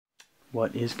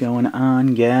What is going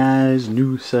on, guys?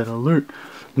 New set alert.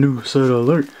 New set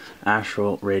alert.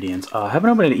 Astral Radiance. I haven't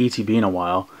opened an ETB in a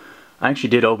while. I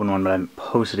actually did open one, but I haven't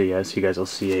posted it yet, so you guys will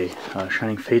see a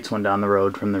Shining Fates one down the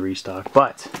road from the restock.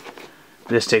 But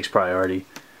this takes priority.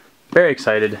 Very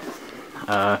excited.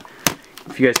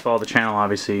 If you guys follow the channel,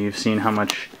 obviously, you've seen how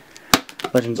much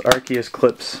Legends Arceus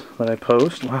clips that I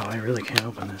post. Wow, I really can't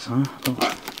open this, huh?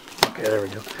 Oh. Okay, there we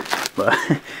go. But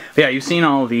yeah, you've seen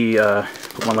all the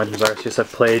Pokemon Legends Arceus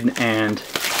I've played, and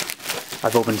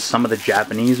I've opened some of the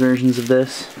Japanese versions of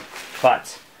this.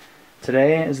 But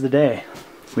today is the day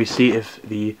we see if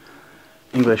the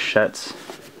English sets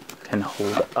can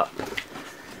hold up.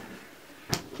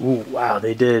 Ooh, wow,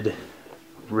 they did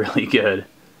really good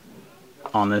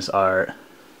on this art.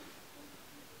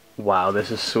 Wow, this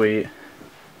is sweet.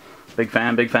 Big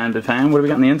fan, big fan, big fan. What do we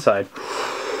got on the inside?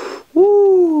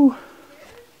 Woo!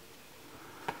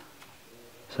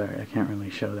 Sorry, I can't really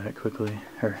show that quickly,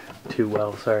 or too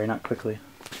well, sorry, not quickly.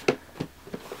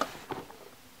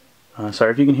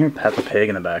 Sorry if you can hear Peppa Pig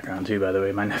in the background too, by the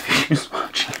way. My nephew's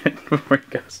watching it before he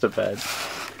goes to bed.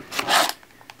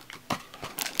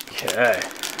 Okay.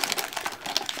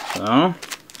 So,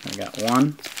 I got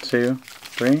 1, 2,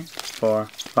 3, 4,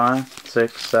 5,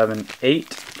 6, 7,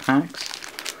 8 packs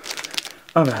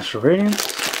of Astral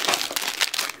Radiance.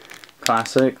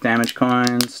 Classic, damage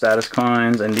coins, status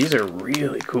coins, and these are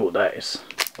really cool dice.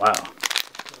 Wow.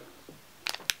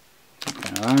 Look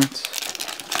at that.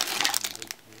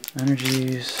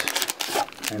 Energies.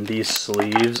 And these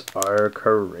sleeves are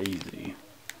crazy.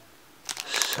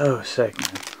 So sick,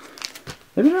 man.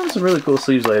 They've been doing some really cool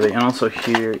sleeves lately, and also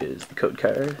here is the code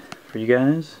card for you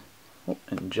guys. Oh,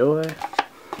 enjoy.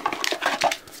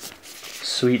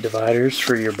 Sweet dividers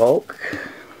for your bulk.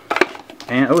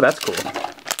 And, oh, that's cool.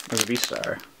 There's a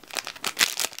V-Star.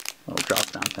 Little drop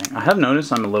down thing. I have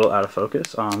noticed I'm a little out of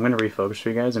focus. I'm going to refocus for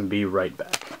you guys and be right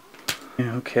back.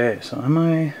 Okay, so am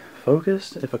I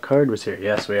focused? If a card was here.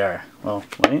 Yes, we are. Well,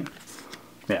 wait.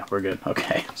 Yeah, we're good.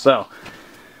 Okay, so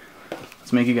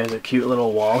let's make you guys a cute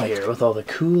little wall here with all the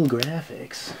cool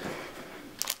graphics.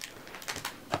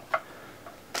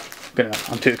 Good enough.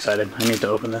 I'm too excited. I need to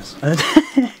open this.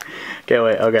 Okay,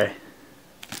 wait. Okay.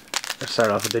 Let's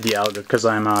start off with the Dialga because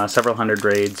I'm several hundred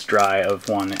raids dry of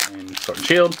one in Sword and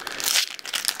Shield.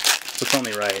 So it's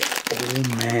only right. Oh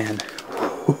man.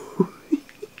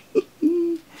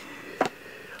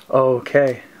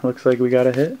 Okay, looks like we got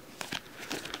a hit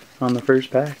on the first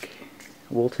pack.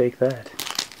 We'll take that.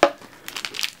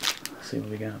 Let's see what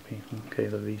we got, people. Okay,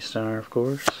 the V-Star, of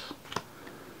course.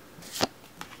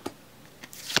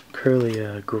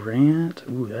 Curly Grant.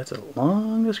 Ooh, that's a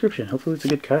long description. Hopefully it's a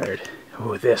good card.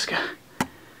 Ooh, this guy.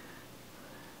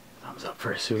 Thumbs up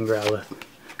for a Hisuian Growlithe.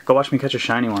 Go watch me catch a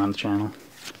shiny one on the channel.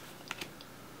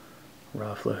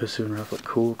 Rufflet, Hisuian Rufflet.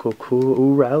 Cool, cool, cool.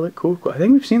 Ooh, Rowlet. Cool, cool. I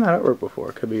think we've seen that artwork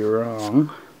before. Could be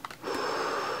wrong.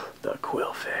 The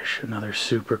Quillfish. Another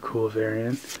super cool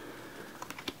variant.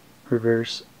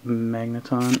 Reverse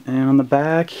Magneton. And on the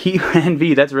back, Heatran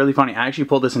V. That's really funny. I actually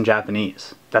pulled this in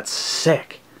Japanese. That's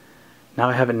sick. Now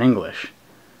I have it in English.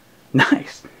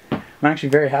 Nice. I'm actually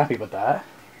very happy with that.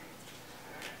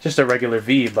 Just a regular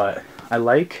V, but I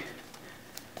like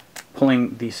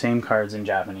pulling the same cards in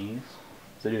Japanese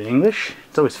as I do in English.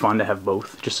 It's always fun to have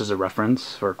both, just as a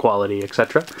reference for quality,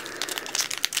 etc.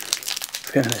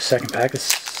 Let's get into the second pack. This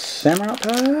Samurai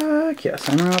pack. Yeah,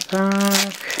 Samurai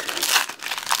pack.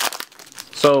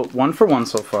 So, 1 for 1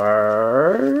 so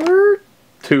far.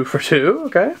 2 for 2,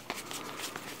 okay.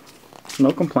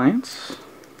 No complaints.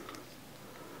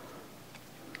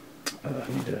 I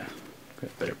need to get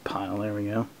a better pile. There we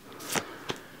go.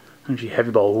 Energy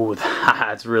Heavy Ball. Ooh,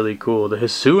 that's really cool. The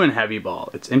Hisuian Heavy Ball.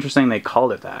 It's interesting they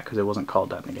called it that because it wasn't called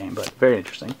that in the game, but very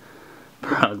interesting.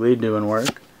 Ugly doing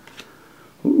work.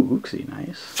 Ooh, Uxie,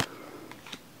 nice.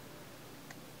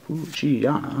 Ooh,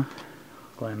 Gianna.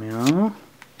 Glameow.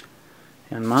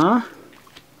 Yanma.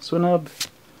 Swinub.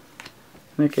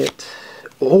 Nickit.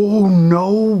 Oh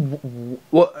no!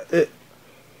 What?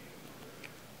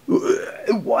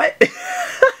 What?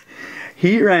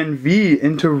 Heatran V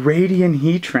into Radiant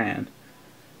Heatran.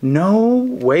 No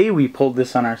way we pulled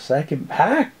this on our second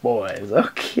pack, boys.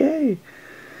 Okay.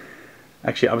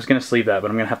 Actually, I was going to sleeve that, but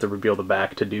I'm going to have to reveal the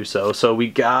back to do so. So we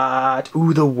got...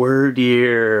 Ooh, the word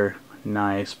ear.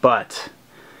 Nice. But,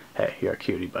 hey, you're a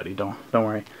cutie, buddy. Don't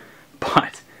worry.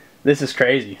 But, this is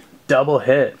crazy. Double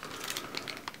hit.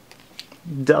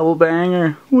 Double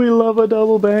banger. We love a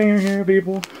double banger here,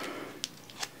 people.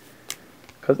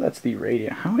 Because that's the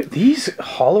Radiant. These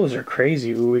hollows are crazy.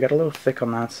 Ooh, we got a little thick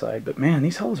on that side. But man,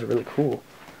 these hollows are really cool.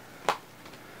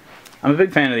 I'm a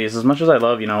big fan of these. As much as I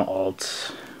love, you know,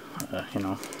 alt you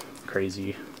know,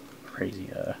 crazy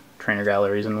trainer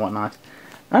galleries and whatnot.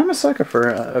 I'm a sucker for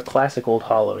a classic old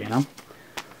holo, you know?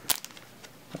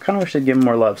 I kind of wish they'd give them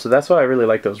more love, so that's why I really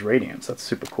like those Radiants. That's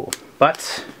super cool.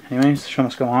 But, anyways, the show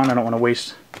must go on. I don't want to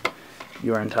waste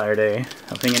your entire day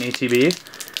of thinking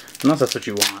ETB, unless that's what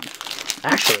you want.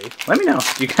 Actually, let me know.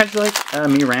 Do you guys like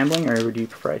me rambling, or do you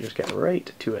prefer I just get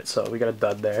right to it? So we got a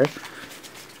dud there.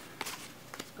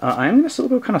 I am going to still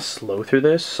go kind of slow through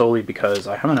this, solely because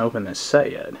I haven't opened this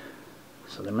set yet.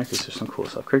 So there might be some cool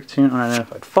stuff. Cricketune,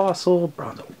 unidentified fossil,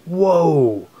 bronze.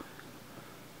 Whoa!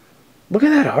 Look at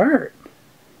that art!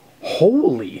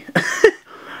 Holy!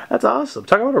 That's awesome.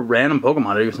 Talk about a random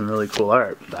Pokemon to do some really cool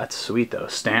art. That's sweet though.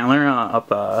 Stantler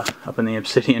up in the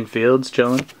Obsidian Fields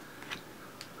chilling.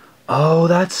 Oh,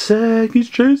 that's sick! He's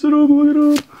chasing him. Look at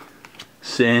him.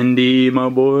 Cindy, my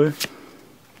boy.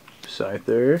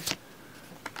 Scyther.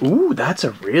 Ooh, that's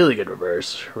a really good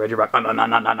reverse. Regirock.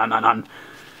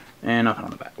 And nothing on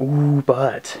the back. Ooh,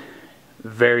 but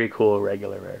very cool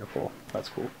regular rare to pull. That's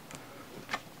cool.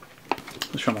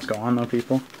 The show must go on though,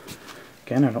 people.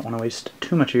 Again, I don't want to waste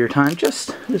too much of your time. Just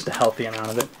a healthy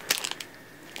amount of it.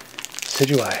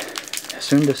 Decidueye.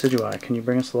 Soon Decidueye. Can you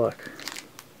bring us luck?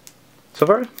 So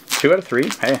far, 2 out of 3.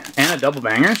 Hey, and a double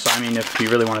banger. So I mean, if you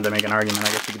really wanted to make an argument,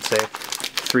 I guess you could say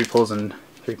 3 pulls and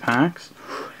 3 packs.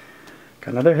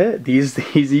 Got another hit. These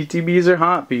ETBs are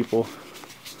hot, people.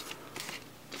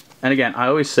 And again, I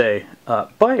always say,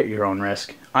 buy at your own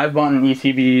risk. I've bought in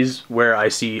ETBs where I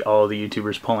see all the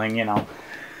YouTubers pulling, you know,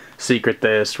 secret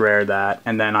this, rare that,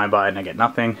 and then I buy it and I get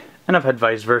nothing. And I've had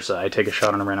vice versa. I take a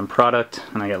shot on a random product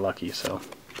and I get lucky, so.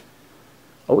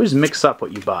 Always mix up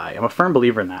what you buy. I'm a firm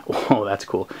believer in that. Whoa, that's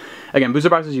cool. Again, booster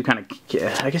boxes you kind of,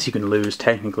 I guess you can lose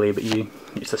technically, but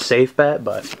it's a safe bet,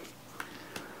 but.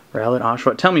 Rowlet,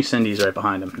 Oshawott. Tell me Cindy's right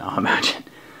behind him. No, imagine.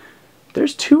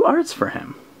 There's 2 arts for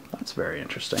him. That's very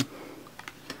interesting.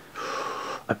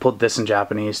 I pulled this in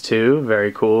Japanese too.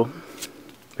 Very cool.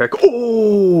 Very cool.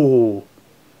 Oh!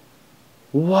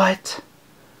 What?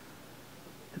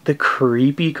 The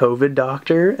creepy COVID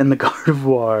doctor and the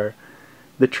Gardevoir.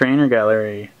 The trainer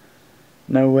gallery.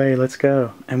 No way, let's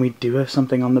go. And we do have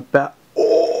something on the back.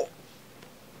 Oh!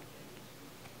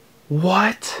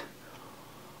 What?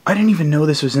 I didn't even know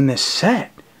this was in this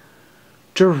set.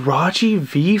 Jirachi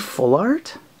V full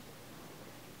art?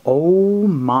 Oh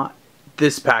my,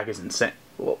 this pack is insane.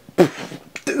 Whoa.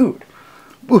 Dude,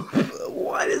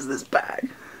 what is this pack?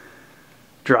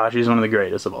 Jirachi is one of the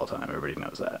greatest of all time, everybody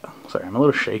knows that. Sorry, I'm a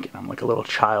little shaken, I'm like a little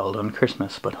child on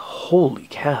Christmas, but holy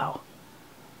cow.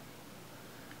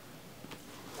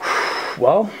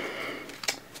 Well,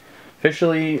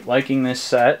 officially liking this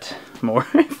set more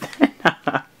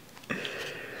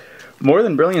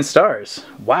than Brilliant Stars.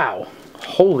 Wow,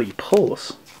 holy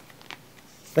pulls.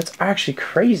 That's actually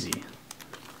crazy.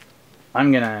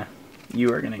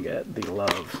 You are gonna get the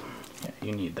love. Yeah,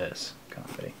 you need this,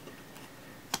 coffee.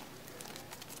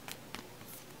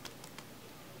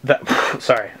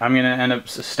 Sorry, I'm gonna end up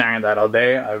staring at that all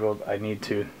day. I need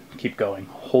to keep going.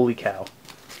 Holy cow.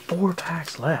 4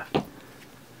 packs left. That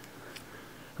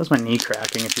was my knee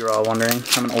cracking, if you're all wondering.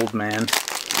 I'm an old man.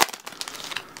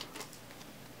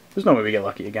 There's no way we get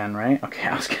lucky again, right? Okay,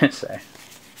 I was gonna say.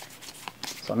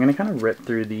 So I'm going to kind of rip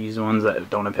through these ones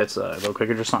that don't have hits a little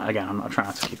quicker. Just not, again, I'm not trying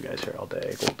not to keep you guys here all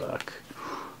day. Gold Duck.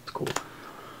 It's cool.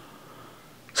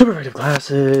 Super effective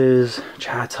glasses.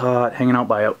 Chat's hot. Hanging out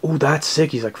by a... Oh, that's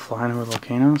sick. He's like flying over the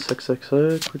volcano.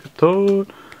 666. Quick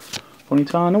Toad.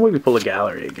 Ponyta. No way we pull a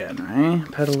gallery again, right?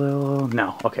 Petalil.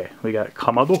 No. Okay. We got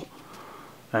Kamado.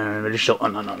 And we're just still...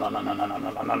 Okay.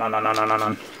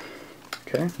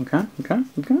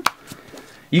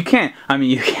 You can't, I mean,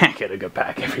 you can't get a good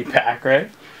pack every pack,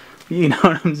 right? You know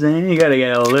what I'm saying? You gotta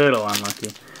get a little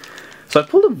unlucky. So I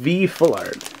pulled a V full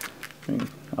art. I mean,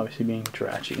 obviously being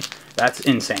Jirachi. That's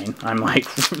insane. I'm like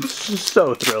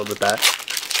so thrilled with that.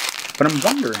 But I'm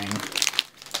wondering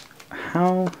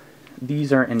how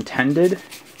these are intended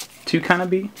to kind of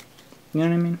be. You know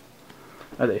what I mean?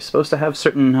 Are they supposed to have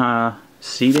certain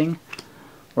seeding?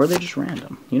 Or are they just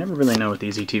random? You never really know with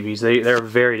these ETBs. They're a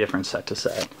very different set to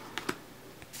set.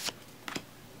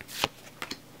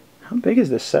 How big is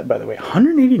this set, by the way?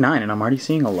 189, and I'm already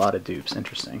seeing a lot of dupes.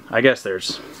 Interesting. I guess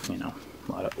there's, you know,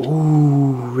 a lot of...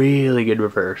 Ooh, really good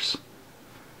reverse.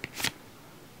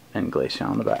 And Glaceon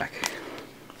on the back.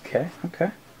 Okay.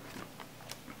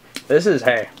 This is,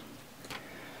 hey.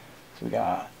 So we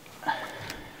got...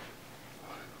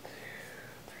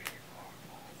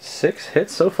 6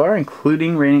 hits so far,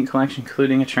 including Radiant Collection,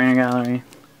 including a Trainer Gallery,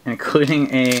 and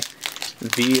including a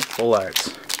V Full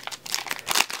Arts.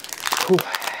 Whew.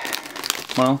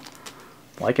 Well,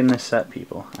 liking this set,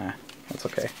 people. That's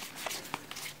okay.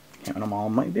 Can't win them all.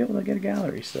 Might be able to get a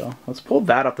gallery still. Let's pull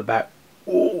that off the bat.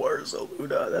 Oh,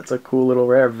 Arzaluda. That's a cool little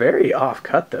rare. Very off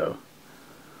cut though.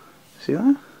 See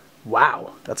that?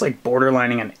 Wow. That's like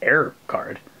borderlining an air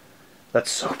card. That's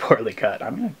so poorly cut.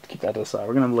 I'm going to keep that to the side.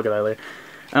 We're going to look at that later.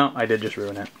 Oh, I did just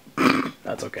ruin it.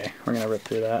 That's okay. We're going to rip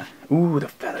through that. Ooh, the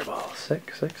feather ball.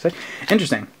 Sick, sick, sick.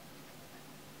 Interesting.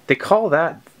 They call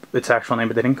that its actual name,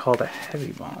 but they didn't call it a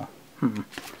heavy ball.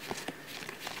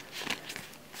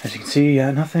 As you can see,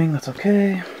 yeah, nothing. That's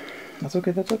okay. That's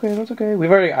okay, that's okay, that's okay.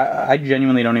 We've already... I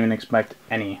genuinely don't even expect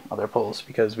any other pulls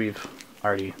because we've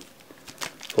already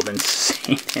pulled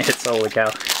insane hits. Holy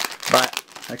cow. But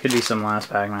there could be some last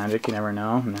pack magic. You never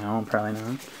know. No, probably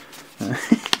not.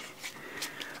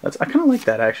 I kind of like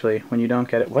that, actually, when you don't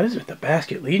get it. What is it with the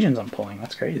basket legions I'm pulling?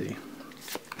 That's crazy.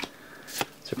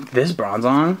 So this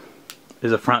Bronzong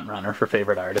is a front runner for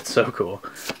favorite art. It's so cool.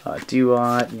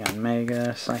 Duat,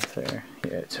 Yanmega, Scyther,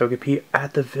 yeah, Togepi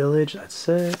at the village. That's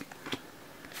sick.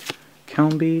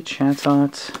 Combee,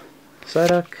 Chatot,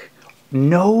 Psyduck.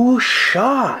 No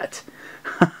shot!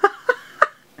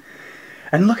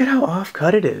 And look at how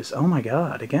off-cut it is. Oh my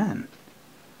god, again.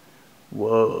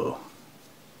 Whoa.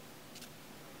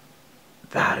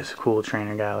 That is a cool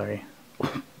trainer gallery.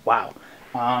 Wow.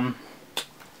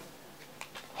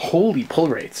 Holy pull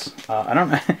rates. I don't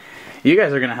know. You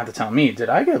guys are going to have to tell me, did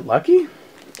I get lucky?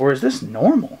 Or is this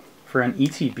normal for an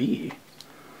ETB?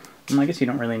 I guess you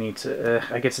don't really need to...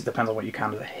 I guess it depends on what you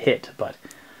count as a hit, but...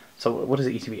 So what is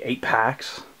it, ETB? 8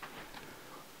 packs?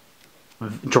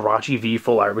 Jirachi V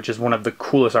full art, which is one of the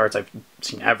coolest arts I've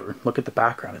seen ever. Look at the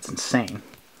background. It's insane.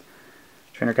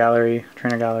 Trainer gallery.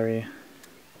 Trainer gallery.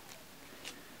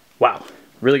 Wow.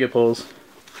 Really good pulls.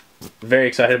 Very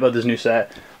excited about this new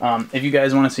set. If you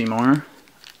guys want to see more,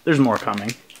 there's more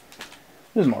coming.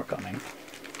 There's more coming.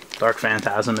 Dark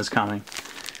Phantasm is coming.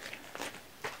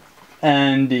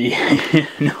 And you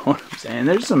know what I'm saying?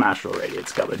 There's some Astral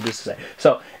Radiance coming, just to say.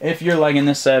 So, if you're liking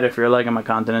this set, if you're liking my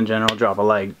content in general, drop a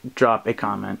like, drop a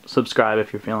comment, subscribe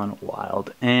if you're feeling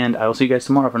wild. And I will see you guys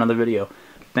tomorrow for another video.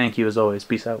 Thank you as always.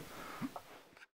 Peace out.